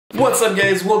What's up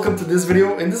guys, welcome to this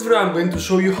video. In this video I'm going to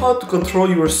show you how to control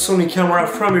your Sony camera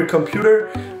from your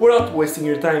computer without wasting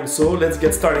your time. So let's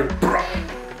get started.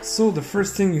 So the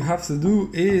first thing you have to do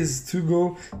is to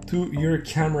go to your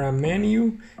camera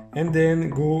menu and then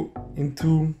go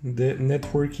into the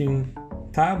networking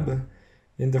tab.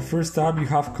 In the first tab you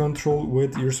have control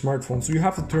with your smartphone, so you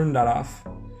have to turn that off.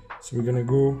 So we're gonna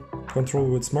go control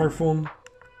with smartphone.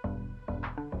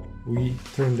 We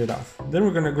turned it off. Then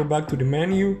we're gonna go back to the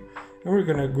menu and we're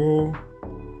gonna go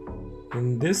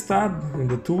in this tab, in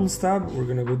the tools tab. We're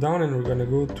gonna go down and we're gonna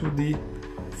go to the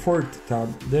fourth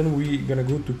tab. Then we're gonna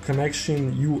go to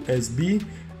connection USB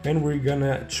and we're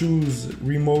gonna choose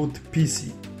remote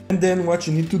PC. And then what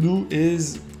you need to do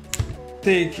is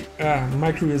take a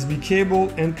micro USB cable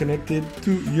and connect it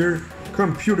to your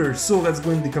computer. So let's go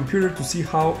in the computer to see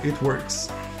how it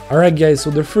works. Alright guys, so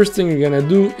the first thing you're gonna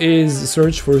do is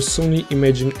search for Sony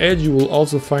Imaging Edge. You will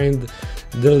also find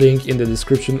the link in the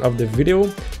description of the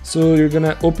video. So you're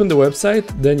gonna open the website,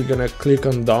 then you're gonna click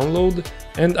on download,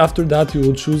 and after that you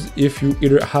will choose if you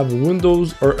either have a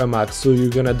Windows or a Mac. So you're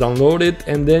gonna download it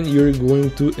and then you're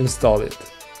going to install it.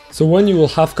 So when you will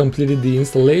have completed the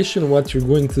installation, what you're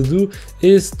going to do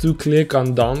is to click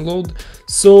on download.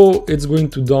 So it's going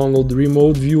to download the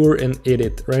remote viewer and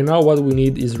edit. Right now what we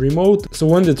need is remote. So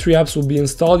when the three apps will be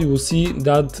installed, you will see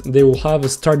that they will have a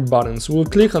start button. So we'll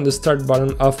click on the start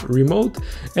button of remote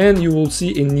and you will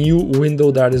see a new window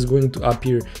that is going to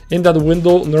appear. In that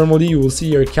window, normally you will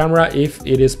see your camera if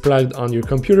it is plugged on your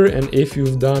computer and if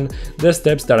you've done the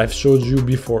steps that I've showed you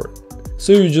before.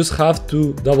 So you just have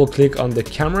to double click on the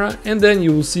camera and then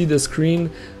you will see the screen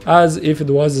as if it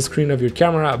was the screen of your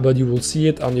camera, but you will see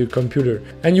it on your computer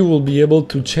and you will be able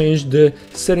to change the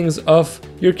settings of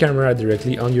your camera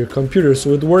directly on your computer.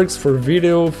 So it works for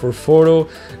video, for photo,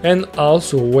 and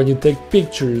also when you take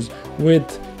pictures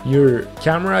with your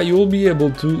camera, you will be able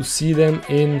to see them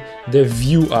in the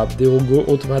view app. They will go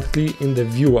automatically in the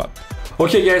view app.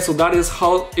 Okay guys, so that is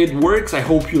how it works. I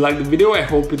hope you liked the video, I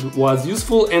hope it was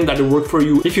useful and that it worked for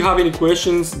you. If you have any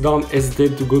questions, don't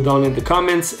hesitate to go down in the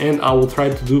comments and I will try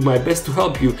to do my best to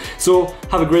help you. So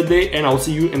have a great day and I'll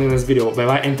see you in the next video. Bye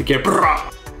bye and take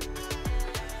care.